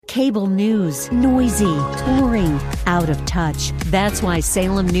Cable news, noisy, boring, out of touch. That's why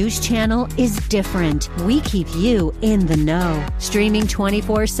Salem News Channel is different. We keep you in the know. Streaming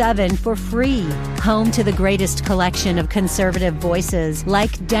 24/7 for free. Home to the greatest collection of conservative voices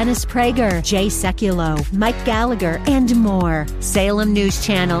like Dennis Prager, Jay Sekulow, Mike Gallagher, and more. Salem News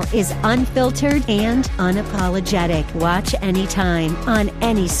Channel is unfiltered and unapologetic. Watch anytime, on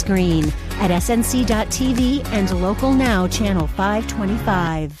any screen, at snc.tv and Local Now Channel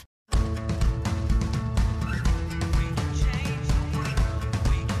 525.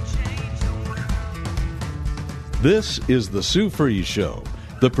 This is the Sue Fries Show,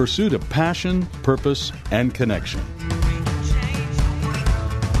 the pursuit of passion, purpose, and connection.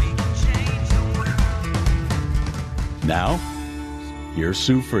 Now, here's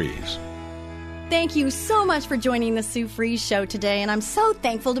Sue Fries. Thank you so much for joining the Sue Fries Show today, and I'm so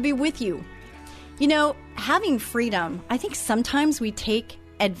thankful to be with you. You know, having freedom, I think sometimes we take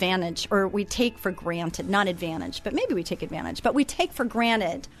advantage, or we take for granted, not advantage, but maybe we take advantage, but we take for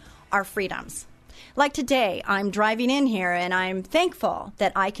granted our freedoms. Like today, I'm driving in here, and I'm thankful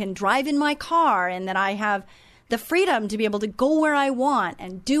that I can drive in my car and that I have the freedom to be able to go where I want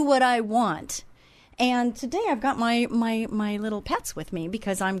and do what I want. And today I've got my little pets with me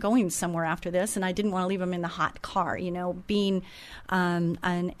because I'm going somewhere after this, and I didn't want to leave them in the hot car. You know, being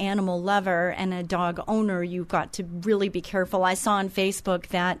an animal lover and a dog owner, you've got to really be careful. I saw on Facebook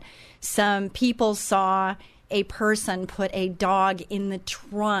that some people saw a person put a dog in the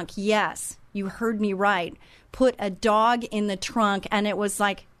trunk. Yes, you heard me right. Put a dog in the trunk, and it was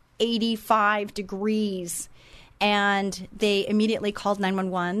like 85 degrees. And they immediately called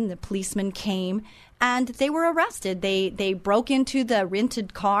 911. The policeman came, and they were arrested. They broke into the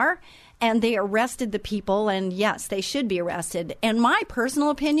rented car, and they arrested the people. And yes, they should be arrested. And my personal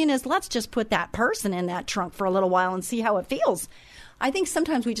opinion is, let's just put that person in that trunk for a little while and see how it feels. I think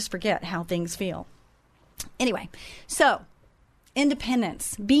sometimes we just forget how things feel. Anyway, so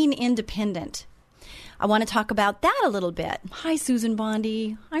independence, being independent. I want to talk about that a little bit. Hi, Susan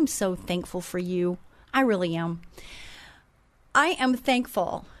Bondi. I'm so thankful for you. I really am. I am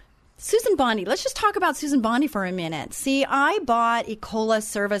thankful. Susan Bondi, let's just talk about Susan Bondi for a minute. See, I bought Ecola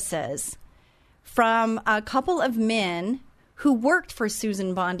services from a couple of men who worked for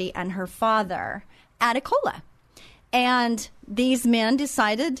Susan Bondi and her father at Ecola. And these men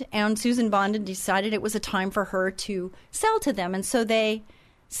decided, and Susan Bondi decided it was a time for her to sell to them. And so they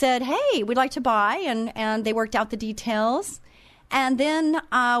said, hey, we'd like to buy, and they worked out the details. And then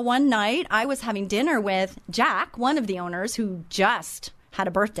one night, I was having dinner with Jack, one of the owners, who just had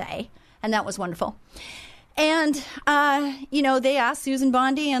a birthday, and that was wonderful. And, they asked Susan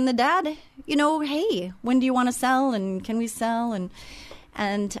Bondi and the dad, hey, when do you want to sell, and can we sell? And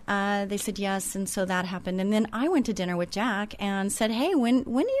they said yes, and so that happened. And then I went to dinner with Jack and said, hey, when are you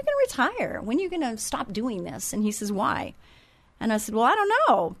going to retire? When are you going to stop doing this? And he says, why? And I said, well, I don't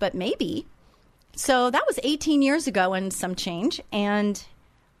know, but maybe. So that was 18 years ago and some change, and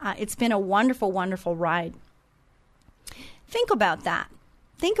it's been a wonderful, wonderful ride. Think about that.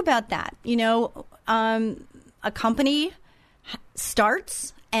 A company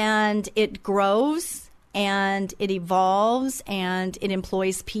starts, and it grows, and it evolves, and it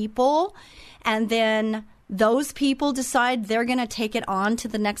employs people, and then those people decide they're going to take it on to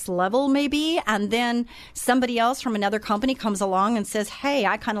the next level maybe, and then somebody else from another company comes along and says, hey,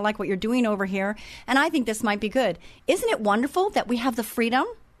 I kind of like what you're doing over here, and I think this might be good. Isn't it wonderful that we have the freedom?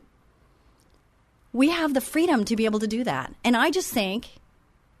 We have the freedom to be able to do that. And I just thank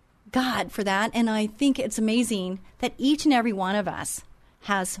God for that, and I think it's amazing that each and every one of us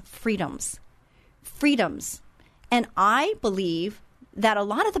has freedoms. And I believe that a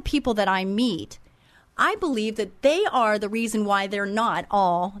lot of the people that I meet, I believe that they are the reason why they're not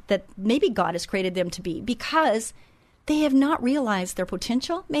all that maybe God has created them to be, because they have not realized their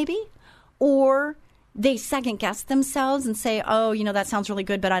potential, maybe, or they second guess themselves and say, oh, that sounds really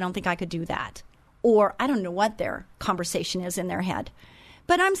good, but I don't think I could do that. Or I don't know what their conversation is in their head.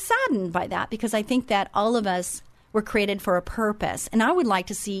 But I'm saddened by that, because I think that all of us were created for a purpose. And I would like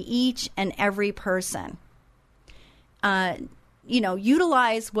to see each and every person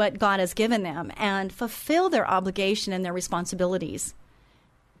utilize what God has given them and fulfill their obligation and their responsibilities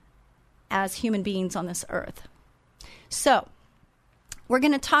as human beings on this earth. So we're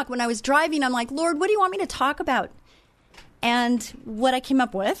going to talk. When I was driving, I'm like, Lord, what do you want me to talk about? And what I came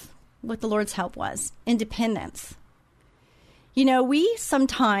up with the Lord's help, was independence. We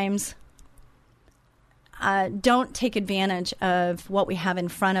sometimes don't take advantage of what we have in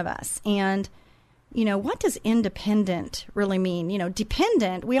front of us. And what does independent really mean?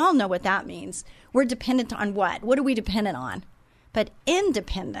 Dependent, we all know what that means. We're dependent on what? What are we dependent on? But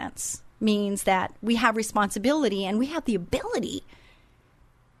independence means that we have responsibility and we have the ability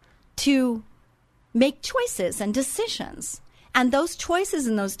to make choices and decisions. And those choices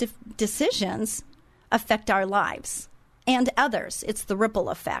and those decisions affect our lives and others. It's the ripple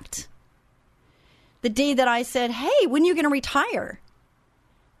effect. The day that I said, hey, when are you going to retire?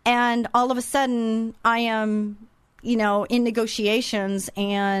 And all of a sudden I am, in negotiations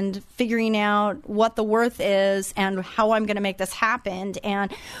and figuring out what the worth is and how I'm going to make this happen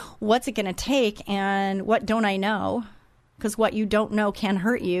and what's it going to take and what don't I know, because what you don't know can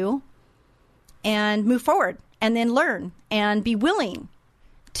hurt you, and move forward and then learn and be willing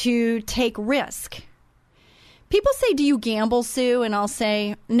to take risk. People say, do you gamble, Sue? And I'll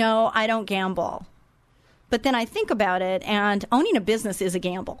say, no, I don't gamble. But then I think about it, and owning a business is a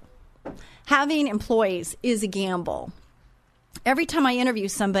gamble. Having employees is a gamble. Every time I interview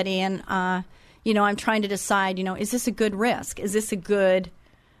somebody and, I'm trying to decide, is this a good risk? Is this a good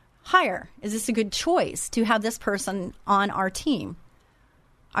hire? Is this a good choice to have this person on our team?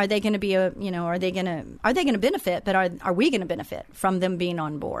 Are they going to be are they going to benefit, but are we going to benefit from them being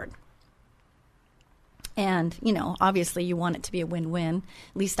on board? And, obviously you want it to be a win-win.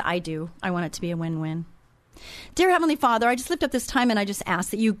 At least I do. I want it to be a win-win. Dear Heavenly Father, I just lift up this time and I just ask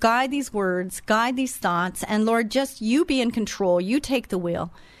that you guide these words, guide these thoughts, and Lord, just you be in control. You take the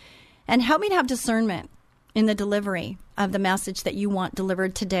wheel and help me to have discernment in the delivery of the message that you want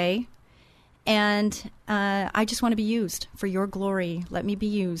delivered today. And I just want to be used for your glory. Let me be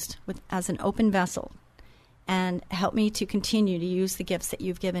used as an open vessel, and help me to continue to use the gifts that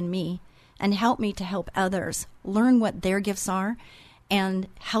you've given me, and help me to help others learn what their gifts are and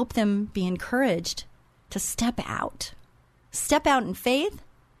help them be encouraged to step out in faith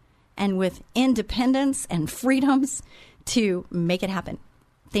and with independence and freedoms to make it happen.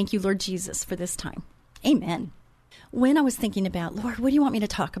 Thank you, Lord Jesus, for this time. Amen. When I was thinking about, Lord, what do you want me to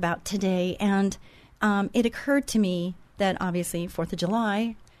talk about today? And it occurred to me that obviously 4th of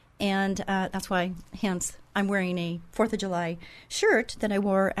July, and that's why, hence, I'm wearing a 4th of July shirt that I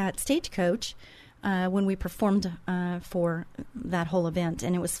wore at Stagecoach when we performed for that whole event,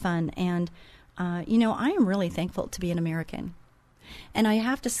 and it was fun. And I am really thankful to be an American. And I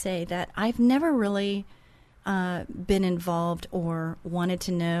have to say that I've never really been involved or wanted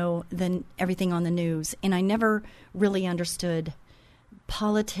to know everything on the news. And I never really understood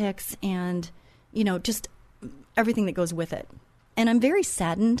politics and, just everything that goes with it. And I'm very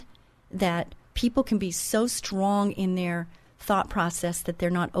saddened that people can be so strong in their thought process that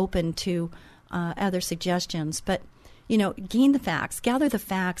they're not open to other suggestions. But gain the facts, gather the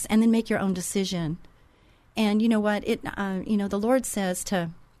facts, and then make your own decision. And you know what? The Lord says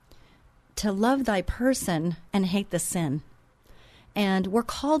to love thy person and hate the sin. And we're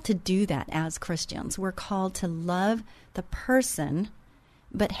called to do that as Christians. We're called to love the person,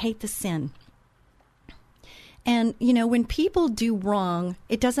 but hate the sin. And, when people do wrong,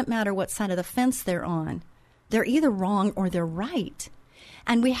 it doesn't matter what side of the fence they're on. They're either wrong or they're right.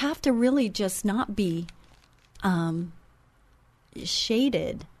 And we have to really just not be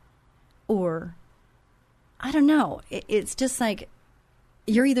shaded, or I don't know. It's just like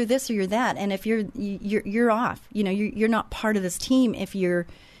you're either this or you're that, and if you're off. You're not part of this team if you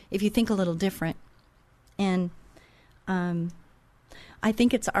think a little different. And I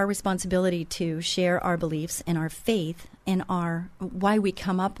think it's our responsibility to share our beliefs and our faith and why we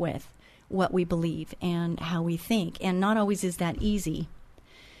come up with what we believe and how we think. And not always is that easy.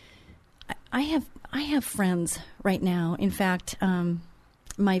 I have friends right now. In fact,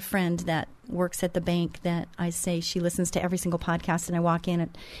 my friend that works at the bank that I say she listens to every single podcast, and I walk in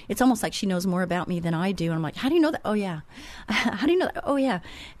and it's almost like she knows more about me than I do. And I'm like, how do you know that? Oh, yeah. How do you know that? Oh, yeah.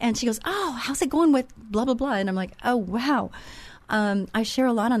 And she goes, oh, how's it going with blah, blah, blah? And I'm like, oh, wow. I share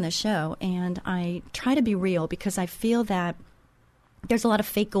a lot on this show, and I try to be real because I feel that there's a lot of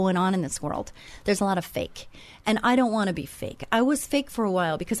fake going on in this world. There's a lot of fake. And I don't want to be fake. I was fake for a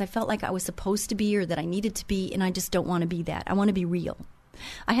while because I felt like I was supposed to be or that I needed to be, and I just don't want to be that. I want to be real.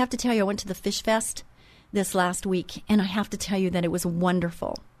 I have to tell you, I went to the Fish Fest this last week, and I have to tell you that it was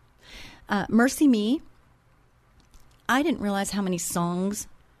wonderful. Mercy Me, I didn't realize how many songs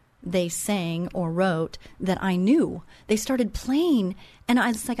they sang or wrote that I knew. They started playing, and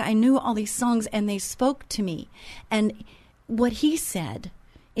I knew all these songs, and they spoke to me. And what he said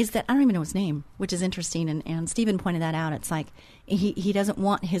is that, I don't even know his name, which is interesting, and Stephen pointed that out. It's like he doesn't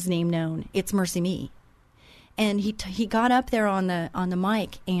want his name known. It's Mercy Me. And he got up there on the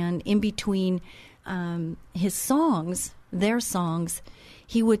mic, and in between his songs, their songs,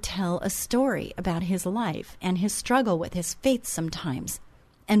 he would tell a story about his life and his struggle with his faith sometimes.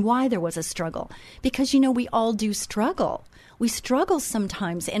 and why there was a struggle. Because, we all do struggle. We struggle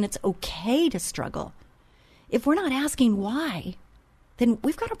sometimes, and it's okay to struggle. If we're not asking why, then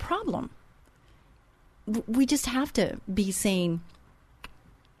we've got a problem. We just have to be saying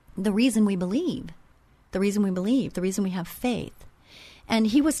the reason we believe, the reason we have faith. And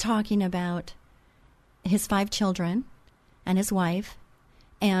he was talking about his 5 children and his wife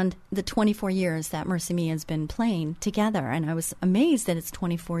and the 24 years that MercyMe has been playing together. And I was amazed that it's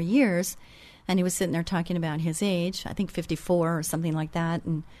 24 years. And he was sitting there talking about his age, I think 54 or something like that.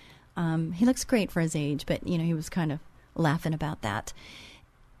 And he looks great for his age, but, he was kind of laughing about that.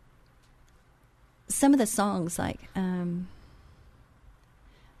 Some of the songs, like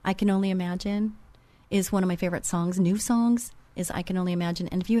I Can Only Imagine is one of my favorite songs. New songs is I Can Only Imagine.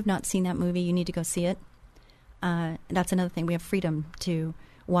 And if you have not seen that movie, you need to go see it. That's another thing. We have freedom to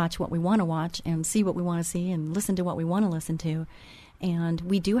watch what we want to watch and see what we want to see and listen to what we want to listen to. And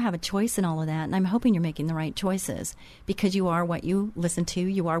we do have a choice in all of that. And I'm hoping you're making the right choices, because you are what you listen to.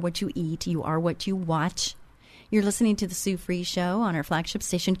 You are what you eat. You are what you watch. You're listening to the Sue Fries Show on our flagship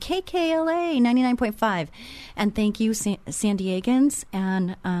station, KKLA 99.5. And thank you, San Diegans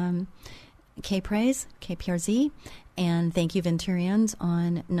and K-Praise, KPRZ. And thank you, Venturians,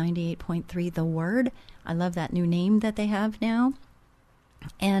 on 98.3 The Word. I love that new name that they have now.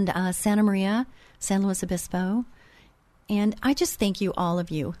 And Santa Maria, San Luis Obispo. And I just thank you, all of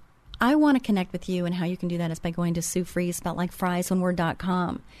you. I want to connect with you, and how you can do that is by going to Sue Fries, spelled like fries, one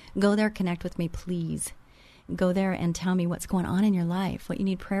word.com. Go there, connect with me, please. Go there and tell me what's going on in your life, what you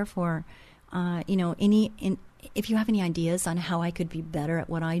need prayer for. If you have any ideas on how I could be better at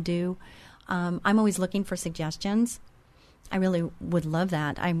what I do. I'm always looking for suggestions. I really would love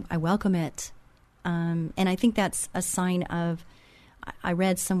that. I welcome it. And I think that's a sign of, I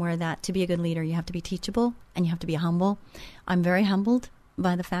read somewhere that to be a good leader, you have to be teachable and you have to be humble. I'm very humbled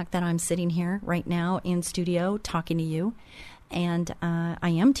by the fact that I'm sitting here right now in studio talking to you. And I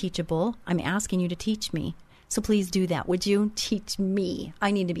am teachable. I'm asking you to teach me. So please do that. Would you teach me?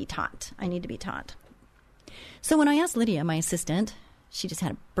 I need to be taught. So when I asked Lydia, my assistant, she just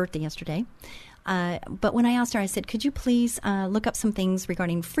had a birthday yesterday. But when I asked her, I said, could you please look up some things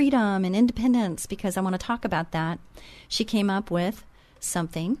regarding freedom and independence, because I want to talk about that. She came up with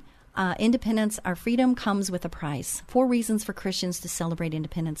something. Independence, our freedom comes with a price. 4 reasons for Christians to celebrate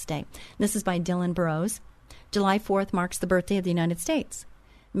Independence Day. This is by Dylan Burrows. July 4th marks the birthday of the United States.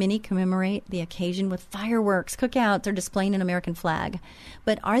 Many commemorate the occasion with fireworks, cookouts, or displaying an American flag.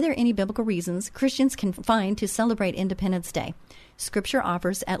 But are there any biblical reasons Christians can find to celebrate Independence Day? Scripture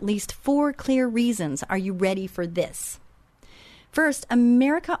offers at least 4 clear reasons. Are you ready for this? First,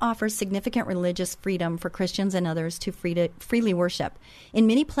 America offers significant religious freedom for Christians and others to freely worship. In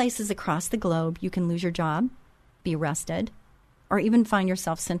many places across the globe, you can lose your job, be arrested, or even find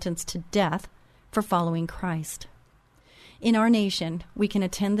yourself sentenced to death for following Christ. In our nation, we can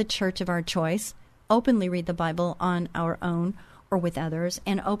attend the church of our choice, openly read the Bible on our own or with others,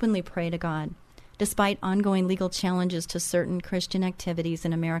 and openly pray to God. Despite ongoing legal challenges to certain Christian activities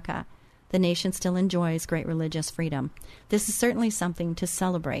in America, the nation still enjoys great religious freedom. This is certainly something to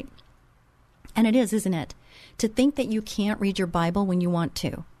celebrate. And it is, isn't it? To think that you can't read your Bible when you want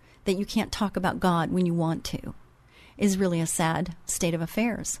to, that you can't talk about God when you want to, is really a sad state of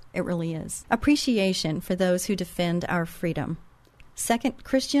affairs. It really is. Appreciation for those who defend our freedom. Second,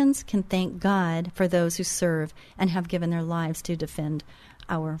 Christians can thank God for those who serve and have given their lives to defend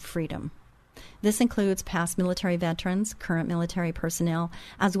our freedom. This includes past military veterans, current military personnel,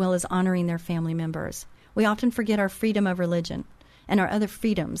 as well as honoring their family members. We often forget our freedom of religion, and our other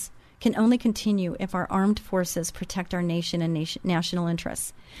freedoms can only continue if our armed forces protect our nation and national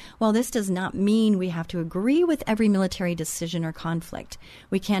interests. While this does not mean we have to agree with every military decision or conflict,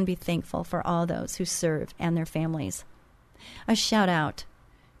 we can be thankful for all those who serve and their families. A shout out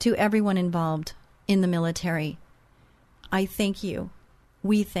to everyone involved in the military. I thank you.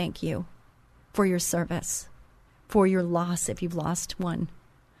 We thank you for your service, for your loss if you've lost one.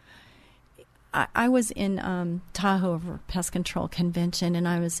 I was in Tahoe for pest control convention, and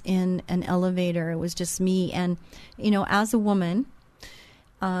I was in an elevator. It was just me, and as a woman,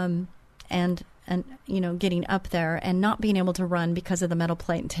 and getting up there and not being able to run because of the metal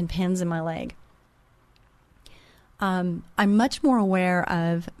plate and 10 pins in my leg. I'm much more aware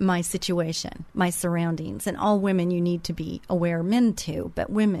of my situation, my surroundings, and all women, you need to be aware, men too, but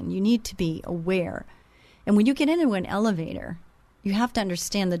women, you need to be aware. And when you get into an elevator, you have to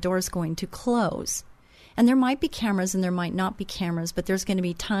understand the door's going to close. And there might be cameras and there might not be cameras, but there's going to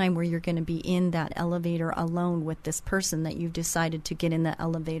be time where you're going to be in that elevator alone with this person that you've decided to get in the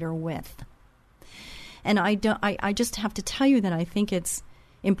elevator with. And I just have to tell you that I think it's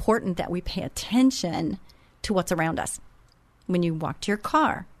important that we pay attention to what's around us. When you walk to your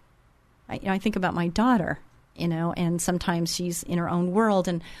car, I think about my daughter, and sometimes she's in her own world,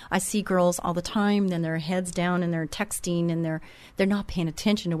 and I see girls all the time, then their heads down and they're texting and they're not paying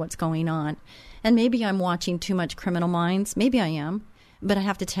attention to what's going on. And maybe I'm watching too much Criminal Minds. Maybe I am. But I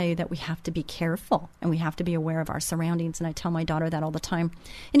have to tell you that we have to be careful and we have to be aware of our surroundings. And I tell my daughter that all the time.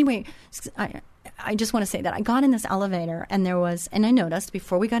 Anyway, I just want to say that I got in this elevator and I noticed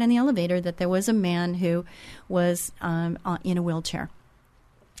before we got in the elevator that there was a man who was in a wheelchair.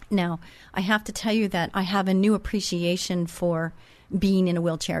 Now, I have to tell you that I have a new appreciation for being in a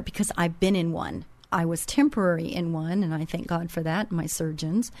wheelchair because I've been in one. I was temporary in one, and I thank God for that, my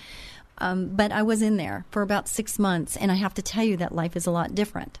surgeons. But I was in there for about 6 months, and I have to tell you that life is a lot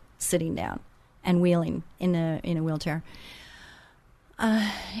different sitting down and wheeling in a wheelchair.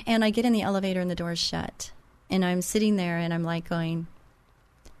 And I get in the elevator and the door's shut, and I'm sitting there and I'm like going,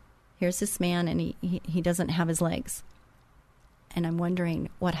 here's this man, and he doesn't have his legs. And I'm wondering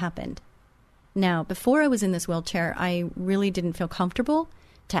what happened. Now, before I was in this wheelchair, I really didn't feel comfortable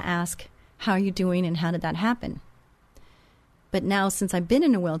to ask, how are you doing and how did that happen? But now, since I've been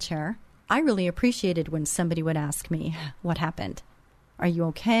in a wheelchair, I really appreciated when somebody would ask me, what happened? Are you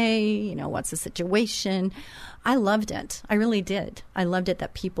okay? What's the situation? I loved it. I really did. I loved it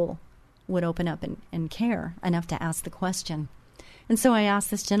that people would open up and care enough to ask the question. And so I asked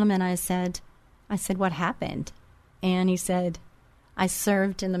this gentleman, I said, what happened? And he said, I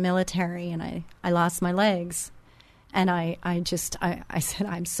served in the military and I lost my legs. And I said,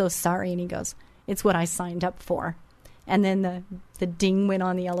 I'm so sorry. And he goes, it's what I signed up for. And then the ding went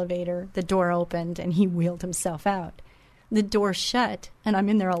on the elevator, the door opened, and he wheeled himself out. The door shut, and I'm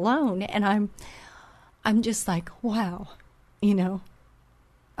in there alone, and I'm just like, wow,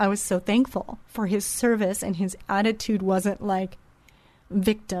 I was so thankful for his service, and his attitude wasn't like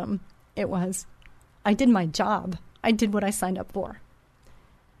victim. It was, I did my job. I did what I signed up for.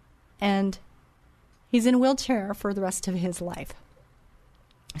 And he's in a wheelchair for the rest of his life.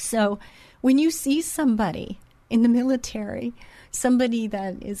 So when you see somebody in the military, somebody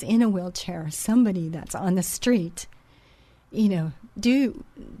that is in a wheelchair, somebody that's on the street, do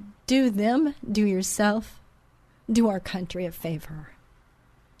them, do yourself, do our country a favor.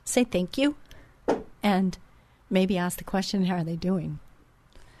 Say thank you, and maybe ask the question, how are they doing?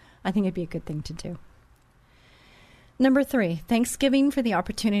 I think it'd be a good thing to do. Number 3, Thanksgiving for the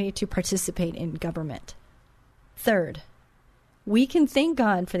opportunity to participate in government. Third, we can thank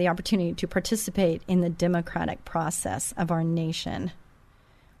God for the opportunity to participate in the democratic process of our nation.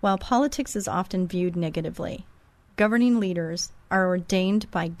 While politics is often viewed negatively, governing leaders are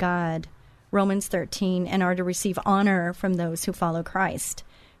ordained by God, Romans 13, and are to receive honor from those who follow Christ.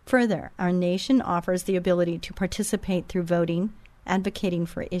 Further, our nation offers the ability to participate through voting, advocating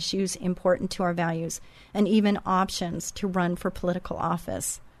for issues important to our values, and even options to run for political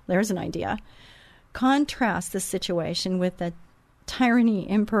office. There's an idea. Contrast this situation with the tyranny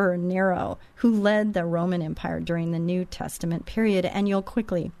Emperor Nero, who led the Roman Empire during the New Testament period, and you'll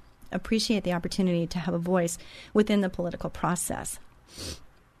quickly appreciate the opportunity to have a voice within the political process.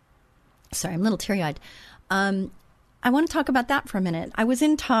 Sorry, I'm a little teary-eyed. I want to talk about that for a minute. I was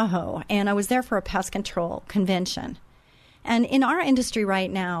in Tahoe, and I was there for a pest control convention. And in our industry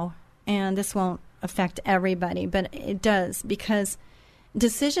right now, and this won't affect everybody, but it does, because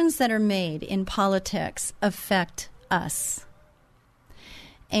decisions that are made in politics affect us.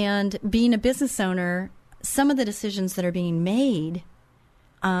 And being a business owner, some of the decisions that are being made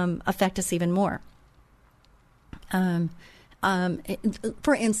affect us even more.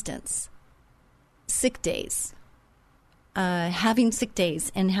 For instance, sick days. Having sick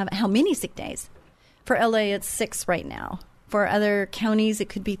days and how many sick days. For LA, it's 6 right now. For other counties, it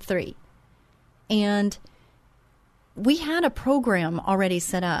could be 3. And we had a program already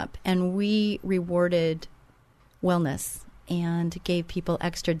set up, and we rewarded wellness and gave people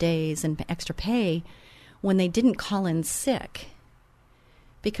extra days and extra pay when they didn't call in sick.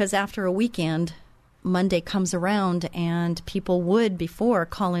 Because after a weekend, Monday comes around and people would before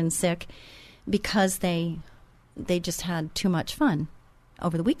call in sick because they just had too much fun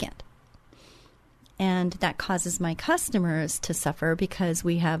over the weekend. And that causes my customers to suffer because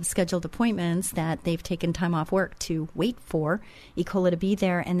we have scheduled appointments that they've taken time off work to wait for E. coli to be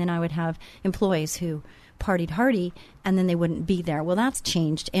there. And then I would have employees who partied hardy and then they wouldn't be there. Well, that's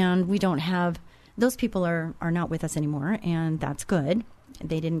changed. And we don't have, those people are not with us anymore. And that's good.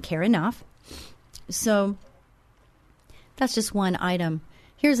 They didn't care enough. So that's just one item.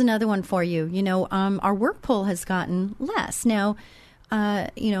 Here's another one for you. Our work pool has gotten less. Now,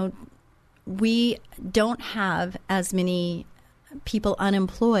 we don't have as many people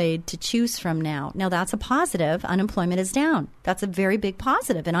unemployed to choose from now. Now, that's a positive. Unemployment is down. That's a very big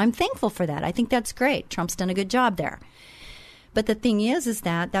positive, and I'm thankful for that. I think that's great. Trump's done a good job there. But the thing is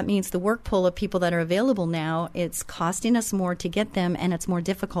that means the work pool of people that are available now, it's costing us more to get them, and it's more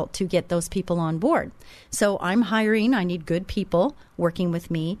difficult to get those people on board. So I'm hiring. I need good people working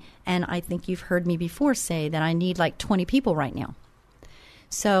with me, and I think you've heard me before say that I need like 20 people right now.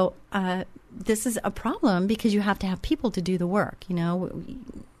 So this is a problem because you have to have people to do the work. You know,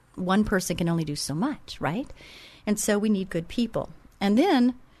 one person can only do so much, right? And so we need good people. And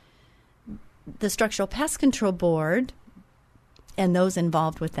then the Structural Pest Control Board and those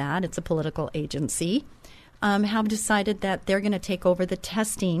involved with that, it's a political agency, have decided that they're going to take over the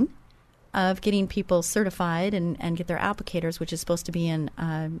testing of getting people certified and get their applicators, which is supposed to be an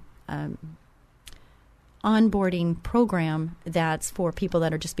onboarding program that's for people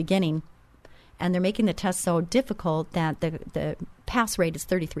that are just beginning. And they're making the test so difficult that the pass rate is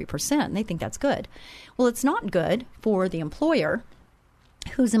 33%, and they think that's good. Well, it's not good for the employer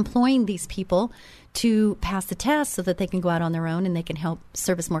who's employing these people to pass the test so that they can go out on their own and they can help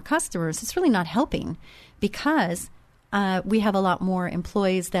service more customers. It's really not helping because we have a lot more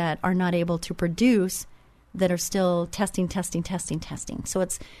employees that are not able to produce that are still testing. So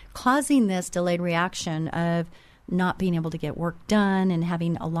it's causing this delayed reaction of not being able to get work done and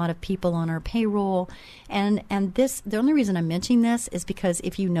having a lot of people on our payroll. And this, the only reason I'm mentioning this is because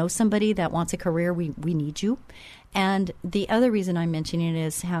if you know somebody that wants a career, we need you. And the other reason I'm mentioning it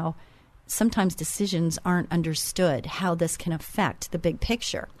is how sometimes decisions aren't understood, how this can affect the big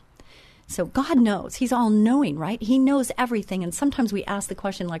picture. So God knows. He's all-knowing, right? He knows everything. And sometimes we ask the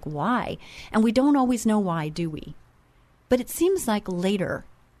question, like, why? And we don't always know why, do we? But it seems like later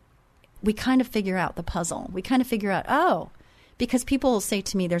we kind of figure out the puzzle. We kind of figure out, oh, because people will say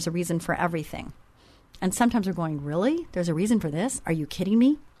to me, there's a reason for everything. And sometimes we're going, really? There's a reason for this? Are you kidding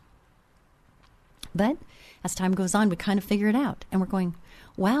me? But as time goes on, we kind of figure it out. And we're going,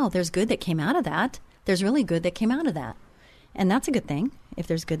 wow, there's good that came out of that. There's really good that came out of that. And that's a good thing, if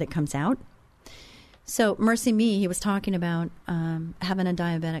there's good that comes out. So Mercy Me, he was talking about having a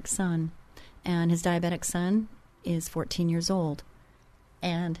diabetic son. And his diabetic son is 14 years old.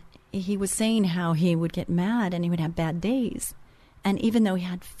 And he was saying how he would get mad and he would have bad days. And even though he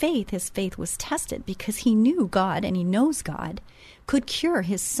had faith, his faith was tested because he knew God, and he knows God, could cure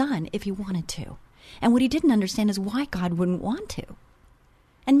his son if he wanted to. And what he didn't understand is why God wouldn't want to.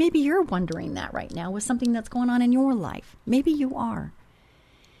 And maybe you're wondering that right now with something that's going on in your life. Maybe you are.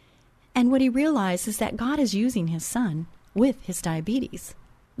 And what he realized is that God is using his son with his diabetes,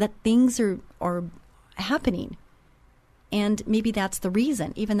 that things are happening. And maybe that's the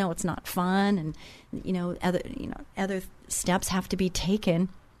reason, even though it's not fun and, other steps have to be taken.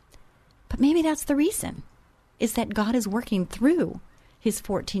 But maybe that's the reason, is that God is working through his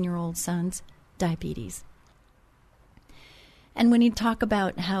 14-year-old son's diabetes. And when he'd talk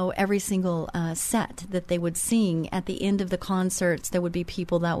about how every single set that they would sing at the end of the concerts, there would be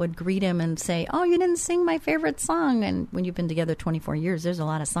people that would greet him and say, oh, you didn't sing my favorite song. And when you've been together 24 years, there's a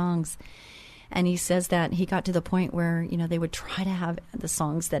lot of songs. And he says that he got to the point where, they would try to have the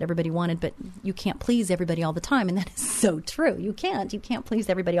songs that everybody wanted, but you can't please everybody all the time. And that is so true. You can't please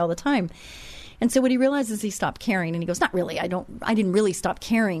everybody all the time. And so what he realizes is he stopped caring. And he goes, not really. I didn't really stop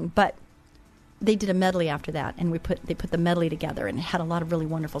caring, but they did a medley after that, and they put the medley together, and it had a lot of really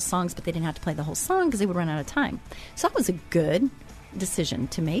wonderful songs, but they didn't have to play the whole song because they would run out of time. So that was a good decision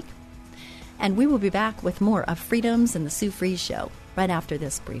to make. And we will be back with more of Freedoms and the Sue Fries Show right after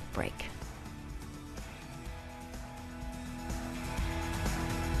this brief break.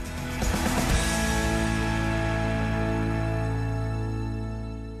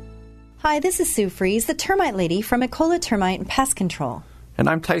 Hi, this is Sue Fries, the termite lady from Ecola Termite and Pest Control. And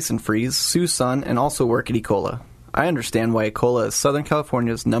I'm Tyson Fries, Sue's son, and also work at Ecola. I understand why Ecola is Southern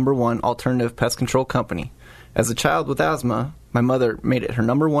California's #1 alternative pest control company. As a child with asthma, my mother made it her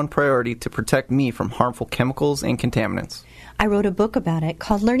 #1 priority to protect me from harmful chemicals and contaminants. I wrote a book about it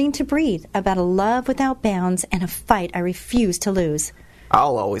called Learning to Breathe, about a love without bounds and a fight I refuse to lose.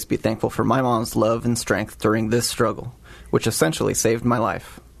 I'll always be thankful for my mom's love and strength during this struggle, which essentially saved my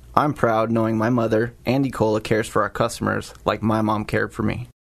life. I'm proud knowing my mother and Ecola cares for our customers like my mom cared for me.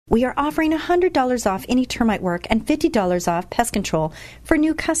 We are offering $100 off any termite work and $50 off pest control for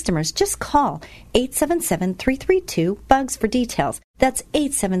new customers. Just call 877-332-BUGS for details. That's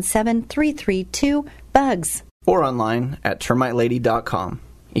 877-332-BUGS. Or online at termitelady.com.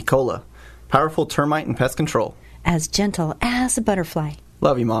 Ecola, powerful termite and pest control. As gentle as a butterfly.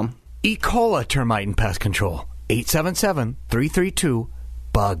 Love you, Mom. Ecola Termite and Pest Control.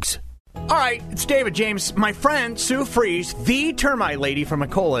 877-332-BUGS. All right, it's David James. My friend Sue Fries, the termite lady from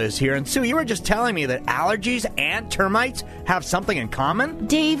Ecola, is here. And Sue, you were just telling me that allergies and termites have something in common?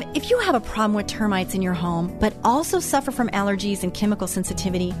 Dave, if you have a problem with termites in your home, but also suffer from allergies and chemical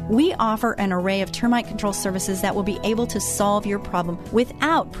sensitivity, we offer an array of termite control services that will be able to solve your problem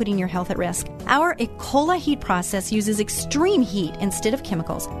without putting your health at risk. Our Ecola heat process uses extreme heat instead of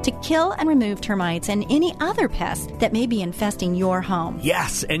chemicals to kill and remove termites and any other pests that may be infesting your home.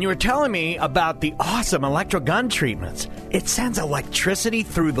 Yes, and you were telling me about the awesome electrogun treatments. It sends electricity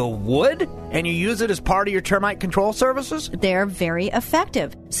through the wood, and you use it as part of your termite control services? They're very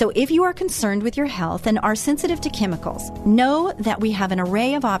effective. So if you are concerned with your health and are sensitive to chemicals, know that we have an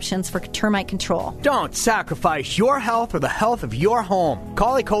array of options for termite control. Don't sacrifice your health or the health of your home.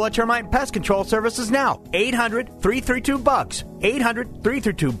 Call Ecola Termite and Pest Control Services now. 800-332-BUGS.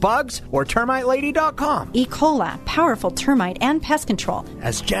 800-332-BUGS or termitelady.com. Ecola, powerful termite and pest control.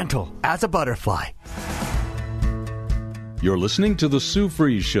 As gentle as a butterfly. You're listening to The Sue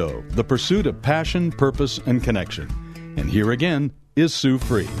Fries Show, the pursuit of passion, purpose, and connection. And here again is Sue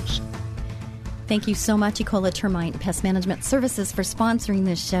Fries. Thank you so much, Ecola Termite and Pest Management Services, for sponsoring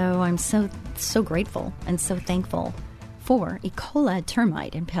this show. I'm so grateful and so thankful for Ecola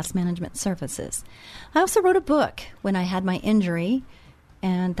Termite and Pest Management Services. I also wrote a book when I had my injury,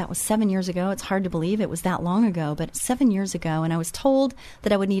 and that was 7 years ago. It's hard to believe it was that long ago, but 7 years ago, and I was told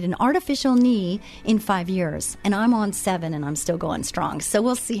that I would need an artificial knee in 5 years, and I'm on 7, and I'm still going strong. So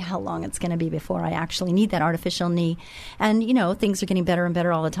we'll see how long it's going to be before I actually need that artificial knee. And, you know, things are getting better and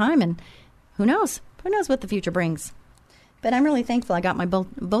better all the time, and who knows? Who knows what the future brings? But I'm really thankful I got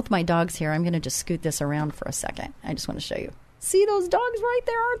both my dogs here. I'm going to just scoot this around for a second. I just want to show you. See those dogs right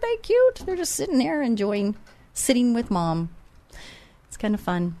there? Aren't they cute? They're just sitting there enjoying sitting with Mom. It's kind of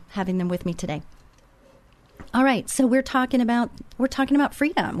fun having them with me today. All right, so we're talking about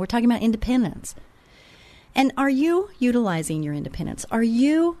freedom. We're talking about independence. And are you utilizing your independence? Are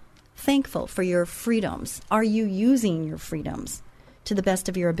you thankful for your freedoms? Are you using your freedoms to the best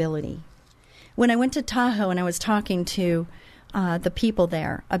of your ability? When I went to Tahoe and I was talking to the people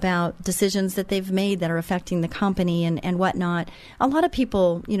there about decisions that they've made that are affecting the company and whatnot, a lot of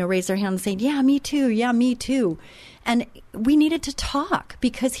people, raised their hands saying, yeah, me too. Yeah, me too. And we needed to talk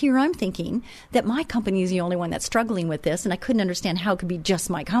because here I'm thinking that my company is the only one that's struggling with this, and I couldn't understand how it could be just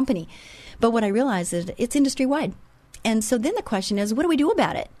my company. But what I realized is it's industry-wide. And so then the question is, what do we do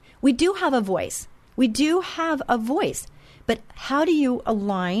about it? We do have a voice. We do have a voice. But how do you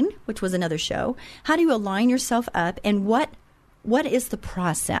align, which was another show, how do you align yourself up, and what is the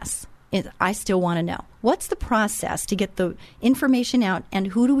process? I still want to know. What's the process to get the information out, and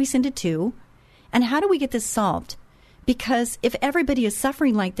who do we send it to, and how do we get this solved? Because if everybody is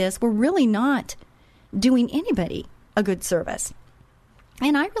suffering like this, we're really not doing anybody a good service.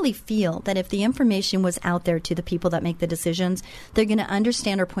 And I really feel that if the information was out there to the people that make the decisions, they're going to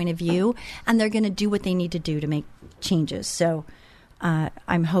understand our point of view, and they're going to do what they need to do to make changes. So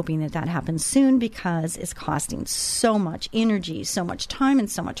I'm hoping that happens soon because it's costing so much energy, so much time, and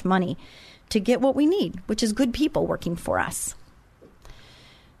so much money to get what we need, which is good people working for us.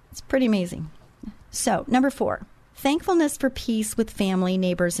 It's pretty amazing. So, number 4, thankfulness for peace with family,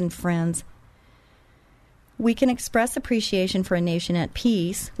 neighbors, and friends. We can express appreciation for a nation at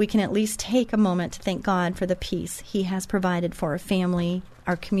peace. We can at least take a moment to thank God for the peace He has provided for our family,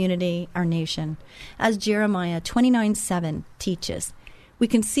 our community, our nation. As Jeremiah 29:7 teaches, we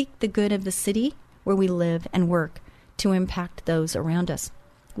can seek the good of the city where we live and work to impact those around us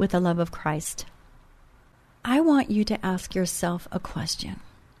with the love of Christ. I want you to ask yourself a question.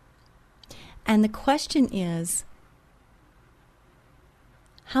 And the question is,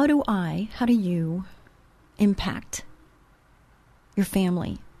 how do you impact your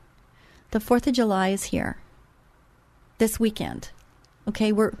family? The 4th of July is here this weekend.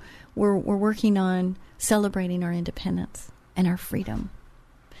 Okay, we're working on celebrating our independence and our freedom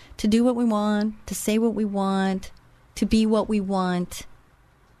to do what we want, to say what we want, to be what we want.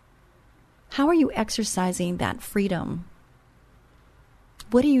 How are you exercising that freedom?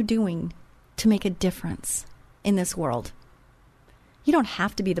 What are you doing to make a difference in this world? You don't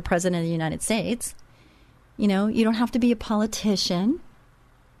have to be the President of the United States. You don't have to be a politician.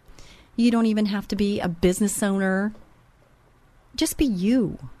 You don't even have to be a business owner. Just be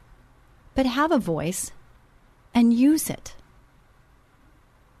you. But have a voice and use it.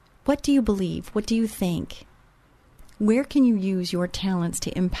 What do you believe? What do you think? Where can you use your talents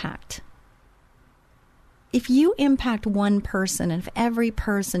to impact? If you impact one person, and if every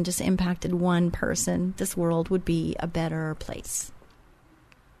person just impacted one person, this world would be a better place.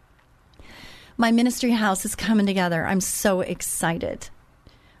 My ministry house is coming together. I'm so excited.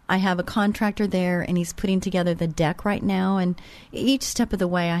 I have a contractor there, and he's putting together the deck right now. And each step of the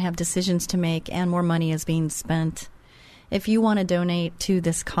way, I have decisions to make, and more money is being spent. If you want to donate to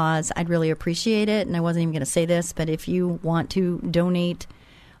this cause, I'd really appreciate it. And I wasn't even going to say this, but if you want to donate,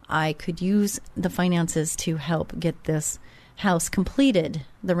 I could use the finances to help get this house completed,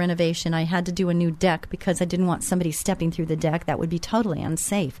 the renovation. I had to do a new deck because I didn't want somebody stepping through the deck. That would be totally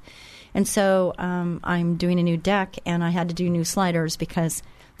unsafe. And so I'm doing a new deck, and I had to do new sliders because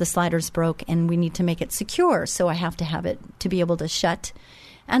the sliders broke, and we need to make it secure. So I have to have it to be able to shut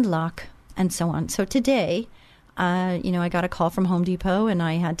and lock and so on. So today, I got a call from Home Depot, and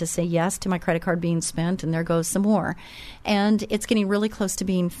I had to say yes to my credit card being spent, and there goes some more. And it's getting really close to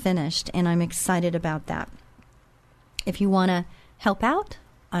being finished, and I'm excited about that. If you want to help out,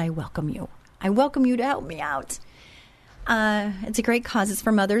 I welcome you. I welcome you to help me out. It's a great cause. It's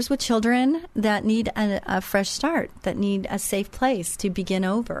for mothers with children that need a fresh start, that need a safe place to begin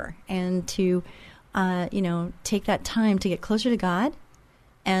over, and to, take that time to get closer to God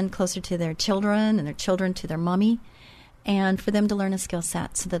and closer to their children, and their children to their mommy, and for them to learn a skill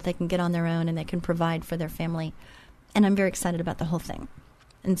set so that they can get on their own and they can provide for their family. And I'm very excited about the whole thing.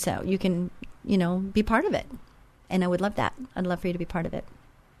 And so you can, be part of it. And I would love that. I'd love for you to be part of it.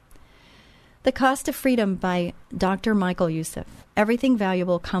 The Cost of Freedom by Dr. Michael Youssef. Everything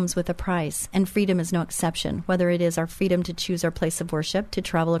valuable comes with a price, and freedom is no exception. Whether it is our freedom to choose our place of worship, to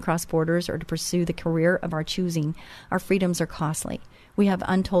travel across borders, or to pursue the career of our choosing, our freedoms are costly. We have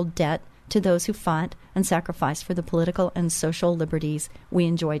untold debt to those who fought and sacrificed for the political and social liberties we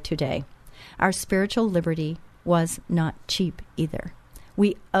enjoy today. Our spiritual liberty was not cheap either.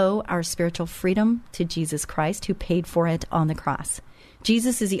 We owe our spiritual freedom to Jesus Christ, who paid for it on the cross.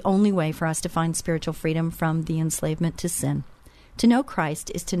 Jesus is the only way for us to find spiritual freedom from the enslavement to sin. To know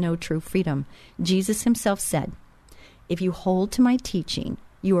Christ is to know true freedom. Jesus himself said, "If you hold to my teaching,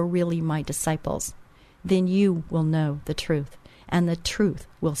 you are really my disciples. Then you will know the truth, and the truth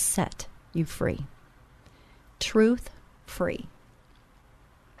will set you free." Truth free.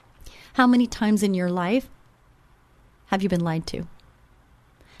 How many times in your life have you been lied to?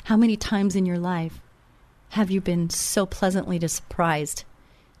 How many times in your life have you been so pleasantly surprised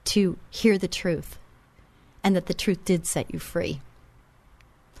to hear the truth, and that the truth did set you free?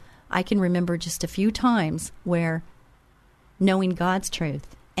 I can remember just a few times where knowing God's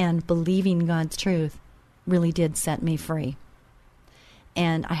truth and believing God's truth really did set me free.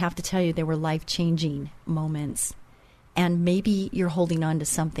 And I have to tell you, they were life-changing moments. And maybe you're holding on to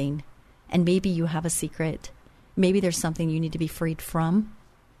something, and maybe you have a secret. Maybe there's something you need to be freed from.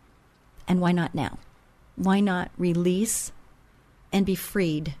 And why not now? Why not release and be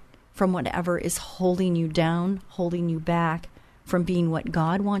freed from whatever is holding you down, holding you back from being what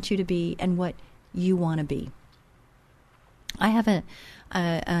God wants you to be and what you want to be? I have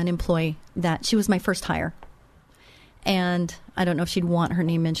an employee that she was my first hire. And I don't know if she'd want her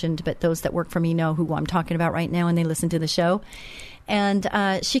name mentioned, but those that work for me know who I'm talking about right now, and they listen to the show. And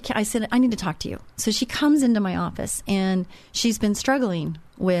I said, "I need to talk to you." So she comes into my office, and she's been struggling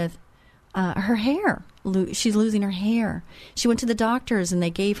with her hair. She's losing her hair. She went to the doctors, and they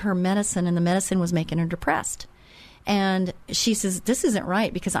gave her medicine, and the medicine was making her depressed. And she says, "This isn't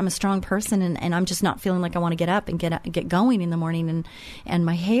right, because I'm a strong person, and I'm just not feeling like I want to get up and get going in the morning. And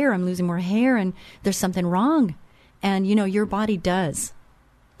my hair, I'm losing more hair, and there's something wrong." And, your body does.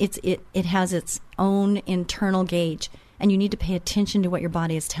 It has its own internal gauge, and you need to pay attention to what your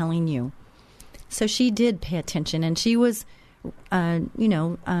body is telling you. So she did pay attention, and she was,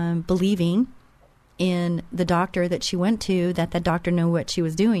 believing in the doctor that she went to, that the doctor knew what she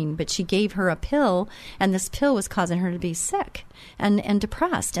was doing. But she gave her a pill, and this pill was causing her to be sick and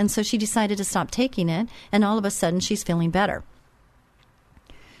depressed. And so she decided to stop taking it, and all of a sudden she's feeling better.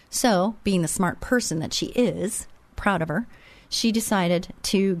 So, being the smart person that she is, proud of her, she decided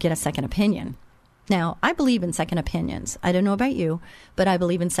to get a second opinion. Now, I believe in second opinions. I don't know about you, but I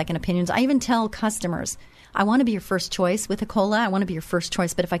believe in second opinions. I even tell customers, I want to be your first choice with a cola. I want to be your first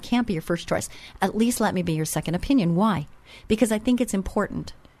choice, but if I can't be your first choice, at least let me be your second opinion. Why? Because I think it's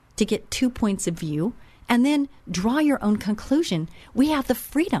important to get 2 points of view and then draw your own conclusion. We have the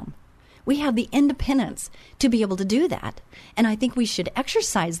freedom. We have the independence to be able to do that. And I think we should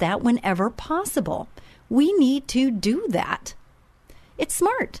exercise that whenever possible. We need to do that. It's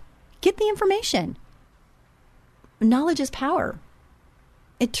smart. Get the information. Knowledge is power.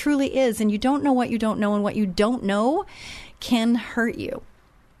 It truly is. And you don't know what you don't know, and what you don't know can hurt you.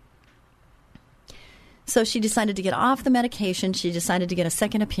 So she decided to get off the medication. She decided to get a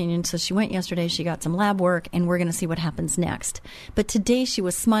second opinion. So she went yesterday. She got some lab work, and we're going to see what happens next. But today she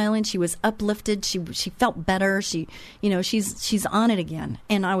was smiling. She was uplifted. She felt better. She's on it again.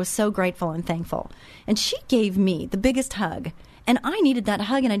 And I was so grateful and thankful. And she gave me the biggest hug. And I needed that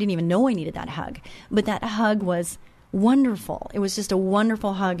hug, and I didn't even know I needed that hug. But that hug was wonderful. It was just a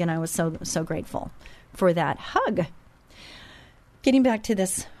wonderful hug, and I was so grateful for that hug. Getting back to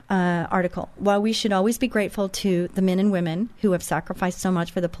this article, while we should always be grateful to the men and women who have sacrificed so much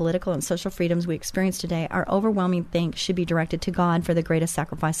for the political and social freedoms we experience today, our overwhelming thanks should be directed to God for the greatest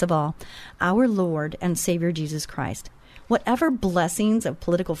sacrifice of all, our Lord and Savior Jesus Christ. Whatever blessings of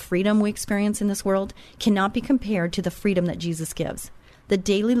political freedom we experience in this world cannot be compared to the freedom that Jesus gives. The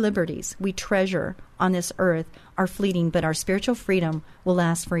daily liberties we treasure on this earth are fleeting, but our spiritual freedom will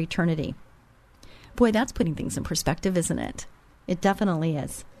last for eternity. Boy, that's putting things in perspective, isn't it? It definitely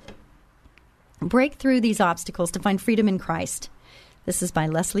is. Break through these obstacles to find freedom in Christ. This is by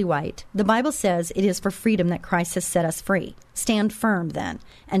Leslie White. The Bible says it is for freedom that Christ has set us free. Stand firm then,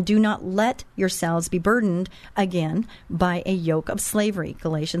 and do not let yourselves be burdened again by a yoke of slavery.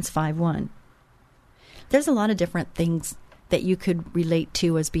 Galatians 5:1. There's a lot of different things that you could relate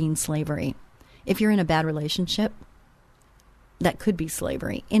to as being slavery. If you're in a bad relationship, that could be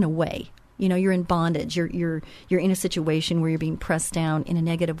slavery in a way. You're in bondage. You're in a situation where you're being pressed down in a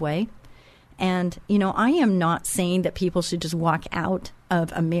negative way. And, I am not saying that people should just walk out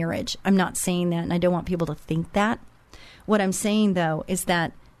of a marriage. I'm not saying that, and I don't want people to think that. What I'm saying, though, is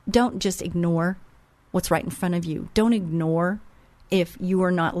that don't just ignore what's right in front of you. Don't ignore if you're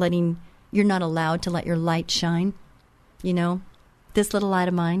not allowed to let your light shine. This little light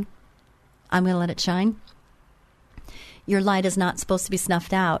of mine, I'm going to let it shine. Your light is not supposed to be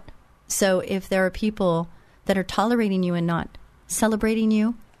snuffed out. So if there are people that are tolerating you and not celebrating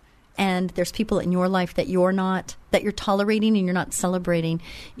you, and there's people in your life that you're tolerating and you're not celebrating,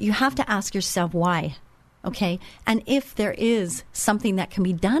 you have to ask yourself why, okay? And if there is something that can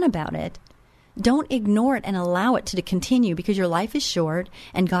be done about it, don't ignore it and allow it to continue, because your life is short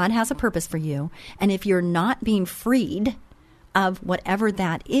and God has a purpose for you. And if you're not being freed of whatever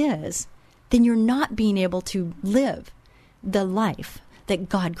that is, then you're not being able to live the life that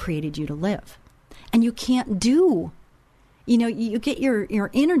God created you to live. And you can't do. You get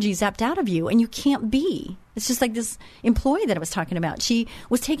your energy zapped out of you, and you can't be. It's just like this employee that I was talking about. She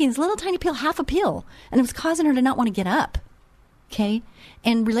was taking this little tiny pill, half a pill, and it was causing her to not want to get up. Okay?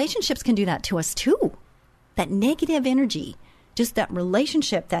 And relationships can do that to us too. That negative energy, just that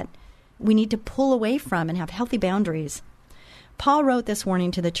relationship that we need to pull away from and have healthy boundaries. Paul wrote this warning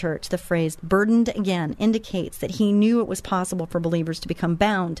to the church. The phrase burdened again indicates that he knew it was possible for believers to become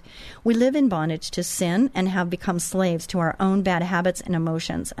bound. We live in bondage to sin and have become slaves to our own bad habits and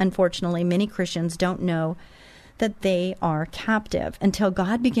emotions. Unfortunately, many Christians don't know that they are captive until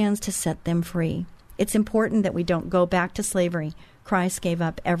God begins to set them free. It's important that we don't go back to slavery. Christ gave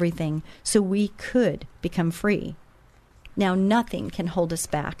up everything so we could become free. Now, nothing can hold us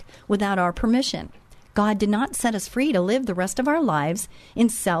back without our permission. God did not set us free to live the rest of our lives in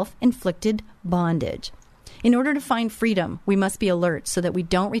self-inflicted bondage. In order to find freedom, we must be alert so that we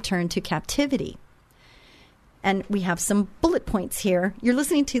don't return to captivity. And we have some bullet points here. You're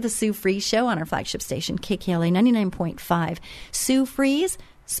listening to the Sue Fries Show on our flagship station, KKLA 99.5. Sue Fries,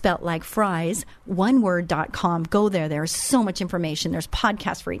 spelt like fries, oneword.com. Go there. There's so much information. There's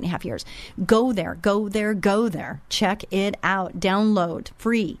podcasts for 8.5 years. Go there, go there, go there. Check it out. Download.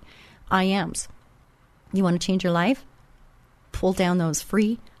 Free. IAMs. You want to change your life? Pull down those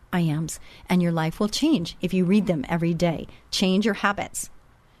free IAMs, and your life will change if you read them every day. Change your habits.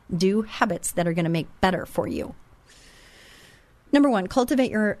 Do habits that are going to make better for you. Number 1,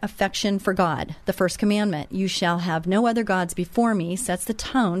 cultivate your affection for God. The first commandment, you shall have no other gods before me, sets the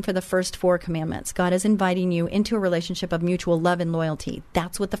tone for the first 4 commandments. God is inviting you into a relationship of mutual love and loyalty.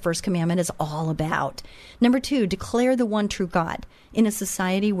 That's what the first commandment is all about. Number 2, declare the one true God. In a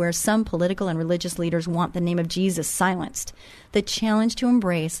society where some political and religious leaders want the name of Jesus silenced, the challenge to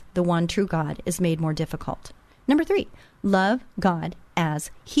embrace the one true God is made more difficult. Number 3, love God as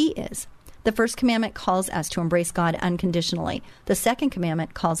He is. The first commandment calls us to embrace God unconditionally. The second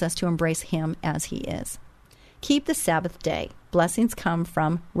commandment calls us to embrace Him as He is. Keep the Sabbath day. Blessings come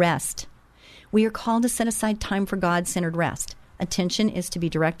from rest. We are called to set aside time for God-centered rest. Attention is to be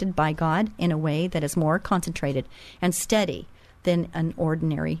directed by God in a way that is more concentrated and steady than an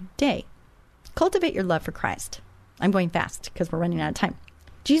ordinary day. Cultivate your love for Christ. I'm going fast because we're running out of time.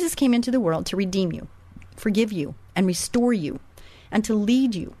 Jesus came into the world to redeem you, forgive you, and restore you, and to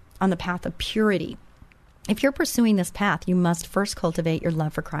lead you on the path of purity. If you're pursuing this path, you must first cultivate your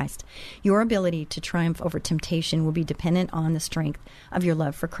love for Christ. Your ability to triumph over temptation will be dependent on the strength of your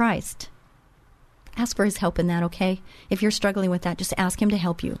love for Christ. Ask for his help in that, okay? If you're struggling with that, just ask him to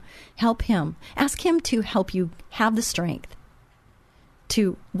help you. Help him. Ask him to help you have the strength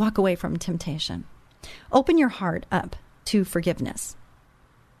to walk away from temptation. Open your heart up to forgiveness.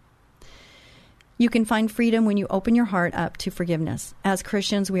 You can find freedom when you open your heart up to forgiveness. As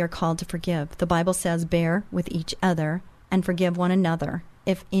Christians, we are called to forgive. The Bible says, bear with each other and forgive one another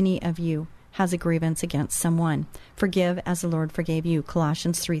if any of you has a grievance against someone. Forgive as the Lord forgave you,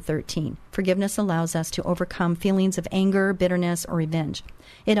 Colossians 3:13. Forgiveness allows us to overcome feelings of anger, bitterness, or revenge.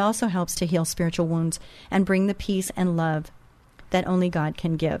 It also helps to heal spiritual wounds and bring the peace and love that only God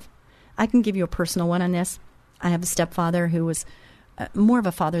can give. I can give you a personal one on this. I have a stepfather who was more of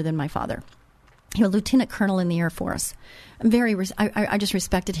a father than my father. He was a lieutenant colonel in the Air Force. I just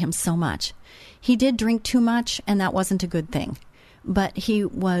respected him so much. He did drink too much, and that wasn't a good thing. But he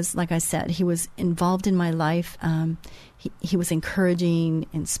was, like I said, he was involved in my life. He was encouraging,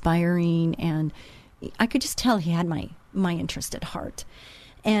 inspiring, and I could just tell he had my interest at heart.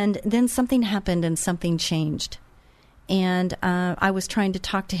 And then something happened and something changed. And I was trying to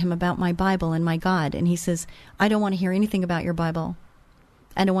talk to him about my Bible and my God. And he says, I don't want to hear anything about your Bible.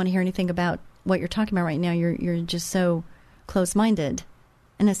 I don't want to hear anything about what you're talking about right now. You're just so close-minded.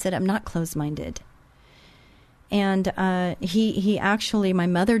 And I said, I'm not close-minded. And he actually, my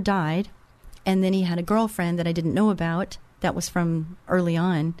mother died, and then he had a girlfriend that I didn't know about that was from early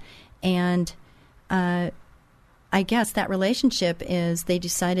on. And I guess that relationship is they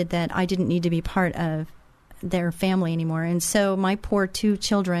decided that I didn't need to be part of their family anymore. And so my poor two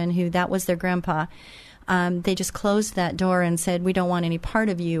children, who that was their grandpa, they just closed that door and said, we don't want any part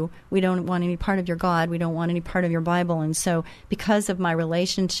of you. We don't want any part of your God. We don't want any part of your Bible. And so because of my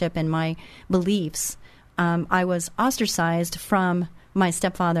relationship and my beliefs, I was ostracized from my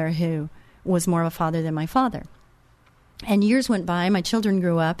stepfather, who was more of a father than my father. And years went by. My children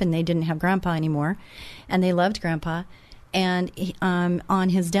grew up, and they didn't have grandpa anymore, and they loved grandpa. And on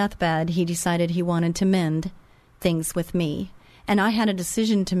his deathbed, he decided he wanted to mend things with me. And I had a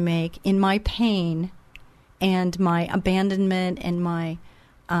decision to make in my pain and my abandonment and my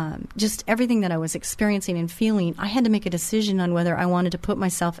just everything that I was experiencing and feeling. I had to make a decision on whether I wanted to put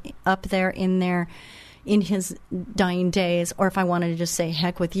myself up there in his dying days, or if I wanted to just say,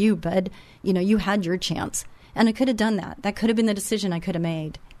 heck with you, bud. You know, you had your chance. And I could have done that. That could have been the decision I could have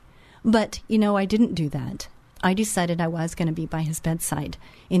made. But, you know, I didn't do that. I decided I was going to be by his bedside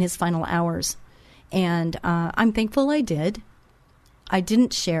in his final hours. And I'm thankful I did. I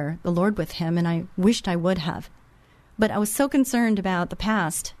didn't share the Lord with him, and I wished I would have. But I was so concerned about the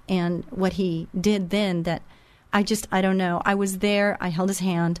past and what he did then that I don't know. I was there, I held his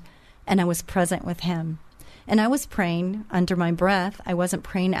hand, and I was present with him. And I was praying under my breath. I wasn't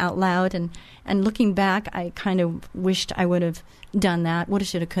praying out loud. And looking back, I kind of wished I would have done that. Woulda,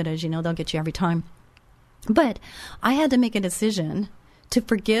 shoulda, coulda. You know, they'll get you every time. But I had to make a decision to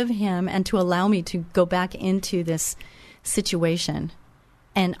forgive him and to allow me to go back into this situation.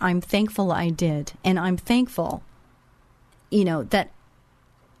 And I'm thankful I did. And I'm thankful, you know, that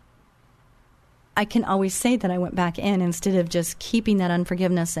I can always say that I went back in instead of just keeping that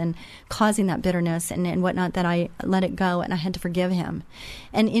unforgiveness and causing that bitterness and whatnot, that I let it go and I had to forgive him.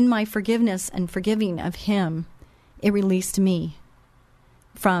 And in my forgiveness and forgiving of him, it released me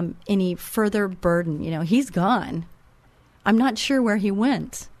from any further burden. You know, he's gone. I'm not sure where he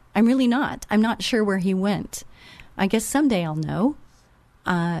went. I'm really not. I'm not sure where he went. I guess someday I'll know,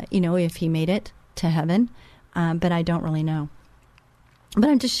 you know, if he made it to heaven, but I don't really know. But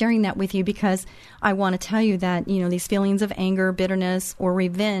I'm just sharing that with you because I want to tell you that, you know, these feelings of anger, bitterness, or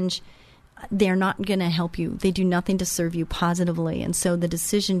revenge, they're not going to help you. They do nothing to serve you positively. And so the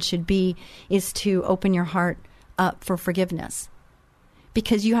decision is to open your heart up for forgiveness.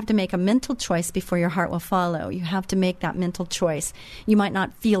 Because you have to make a mental choice before your heart will follow. You have to make that mental choice. You might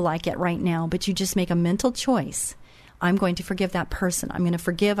not feel like it right now, but you just make a mental choice. I'm going to forgive that person. I'm going to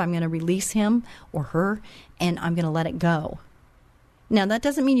forgive. I'm going to release him or her, and I'm going to let it go. Now, that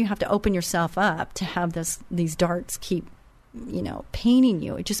doesn't mean you have to open yourself up to have these darts keep, you know, paining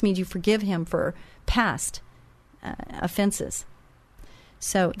you. It just means you forgive him for past offenses.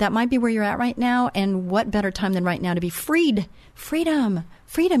 So that might be where you're at right now, and what better time than right now to be freed? Freedom.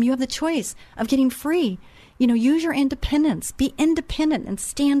 You have the choice of getting free. You know, use your independence. Be independent and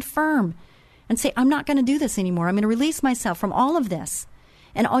stand firm and say, I'm not going to do this anymore. I'm going to release myself from all of this.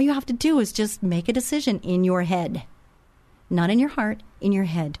 And all you have to do is just make a decision in your head. Not in your heart, in your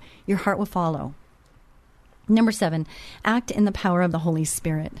head. Your heart will follow. Number 7, act in the power of the Holy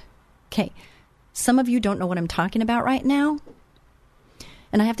Spirit. Okay, Some of you don't know what I'm talking about right now.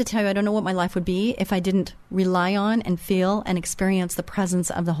 And I have to tell you, I don't know what my life would be if I didn't rely on and feel and experience the presence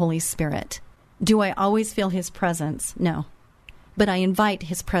of the Holy Spirit. Do I always feel His presence? No. But I invite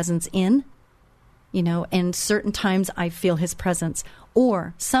His presence in, and certain times I feel His presence.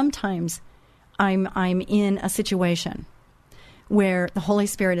 Or sometimes I'm in a situation where the Holy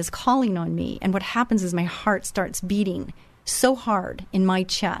Spirit is calling on me, and what happens is my heart starts beating so hard in my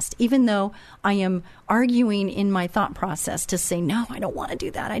chest, even though I am arguing in my thought process to say, no, I don't want to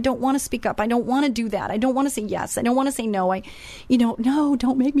do that. I don't want to speak up. I don't want to do that. I don't want to say yes. I don't want to say no. No,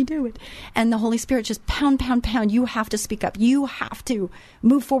 don't make me do it. And the Holy Spirit just pound, pound, pound. You have to speak up. You have to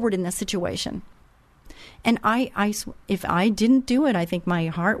move forward in this situation. And if I didn't do it, I think my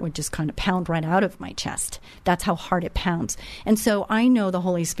heart would just kind of pound right out of my chest. That's how hard it pounds. And so I know the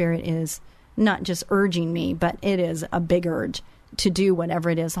Holy Spirit is not just urging me, but it is a big urge to do whatever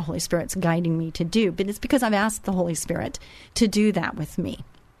it is the Holy Spirit's guiding me to do. But it's because I've asked the Holy Spirit to do that with me.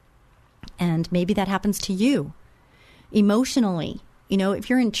 And maybe that happens to you. Emotionally, if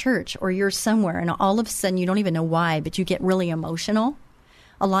you're in church or you're somewhere and all of a sudden you don't even know why, but you get really emotional,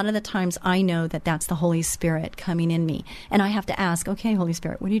 a lot of the times I know that that's the Holy Spirit coming in me. And I have to ask, okay, Holy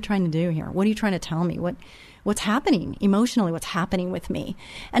Spirit, what are you trying to do here? What are you trying to tell me? What's happening emotionally? What's happening with me?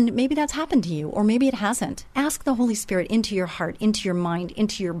 And maybe that's happened to you, or maybe it hasn't. Ask the Holy Spirit into your heart, into your mind,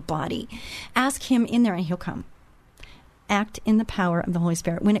 into your body. Ask Him in there and He'll come. Act in the power of the Holy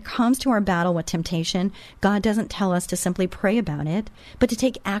Spirit. When it comes to our battle with temptation, God doesn't tell us to simply pray about it, but to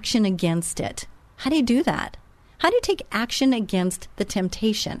take action against it. How do you do that? How do you take action against the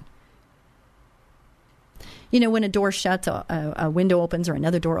temptation? When a door shuts, a window opens or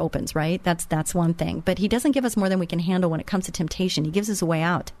another door opens, right? That's one thing. But He doesn't give us more than we can handle when it comes to temptation. He gives us a way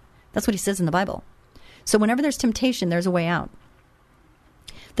out. That's what He says in the Bible. So whenever there's temptation, there's a way out.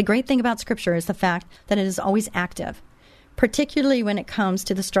 The great thing about Scripture is the fact that it is always active, particularly when it comes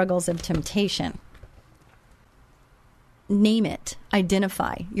to the struggles of temptation. Name it.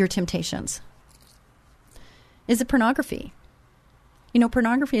 Identify your temptations. Is it pornography?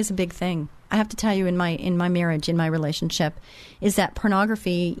 Pornography is a big thing. I have to tell you, in my marriage, in my relationship, is that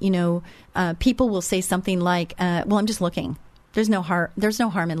pornography, people will say something like, well, I'm just looking. There's no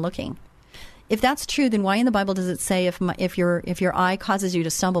harm in looking. If that's true, then why in the Bible does it say if your eye causes you to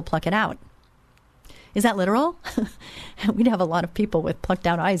stumble, pluck it out? Is that literal? We'd have a lot of people with plucked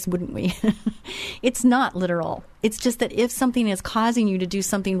out eyes, wouldn't we? It's not literal. It's just that if something is causing you to do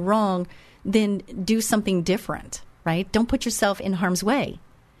something wrong, then do something different, right? Don't put yourself in harm's way.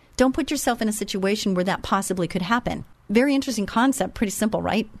 Don't put yourself in a situation where that possibly could happen. Very interesting concept. Pretty simple,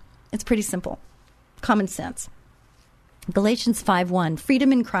 right? It's pretty simple. Common sense. Galatians 5:1,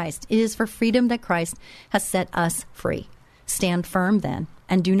 freedom in Christ. It is for freedom that Christ has set us free. Stand firm then,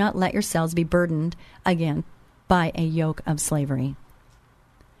 and do not let yourselves be burdened again by a yoke of slavery.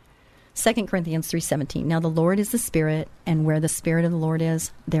 2 Corinthians 3:17, now the Lord is the Spirit, and where the Spirit of the Lord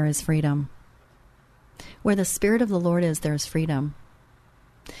is, there is freedom. Where the Spirit of the Lord is, there is freedom.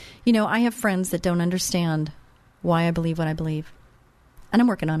 I have friends that don't understand why I believe what I believe. And I'm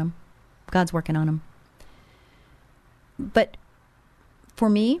working on them. God's working on them. But for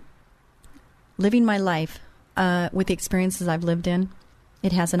me, living my life with the experiences I've lived in,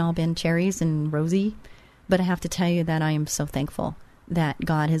 it hasn't all been cherries and rosy. But I have to tell you that I am so thankful that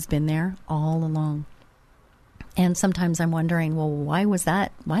God has been there all along. And sometimes I'm wondering, well, why was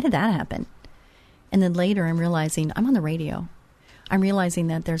that? Why did that happen? And then later I'm realizing I'm on the radio. I'm realizing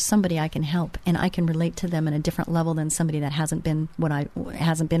that there's somebody I can help, and I can relate to them in a different level than somebody that hasn't been where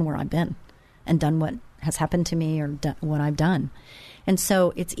I've been and done what has happened to me or what I've done. And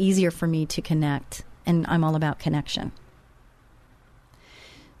so it's easier for me to connect, and I'm all about connection.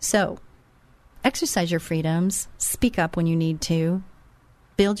 So exercise your freedoms, speak up when you need to,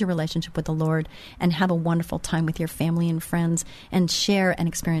 build your relationship with the Lord, and have a wonderful time with your family and friends, and share and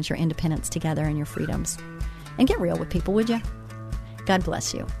experience your independence together and your freedoms. And get real with people, would you? God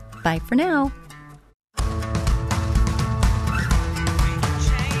bless you. Bye for now.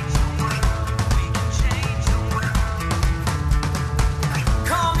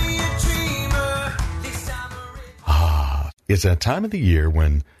 It's that time of the year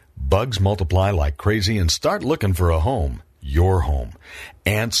when bugs multiply like crazy and start looking for a home. Your home.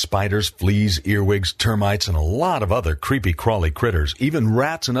 Ants, spiders, fleas, earwigs, termites, and a lot of other creepy crawly critters, even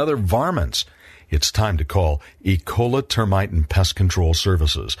rats and other varmints. It's time to call Ecola Termite and Pest Control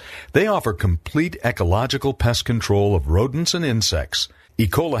Services. They offer complete ecological pest control of rodents and insects.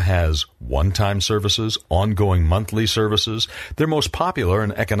 Ecola has one-time services, ongoing monthly services, their most popular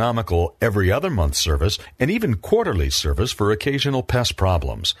and economical every other month service, and even quarterly service for occasional pest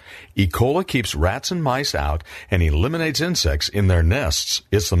problems. Ecola keeps rats and mice out and eliminates insects in their nests.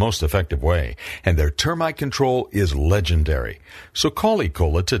 It's the most effective way, and their termite control is legendary. So call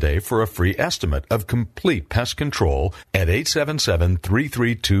Ecola today for a free estimate of complete pest control at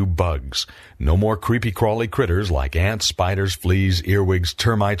 877-332-BUGS. No more creepy crawly critters like ants, spiders, fleas, earwigs,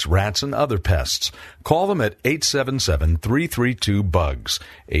 termites, rats, and other pests. Call them at 877-332-BUGS.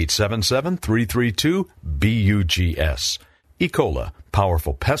 877-332-BUGS. Ecola,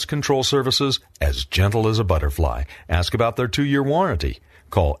 powerful pest control services as gentle as a butterfly. Ask about their 2-year warranty.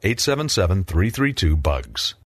 Call 877-332-BUGS.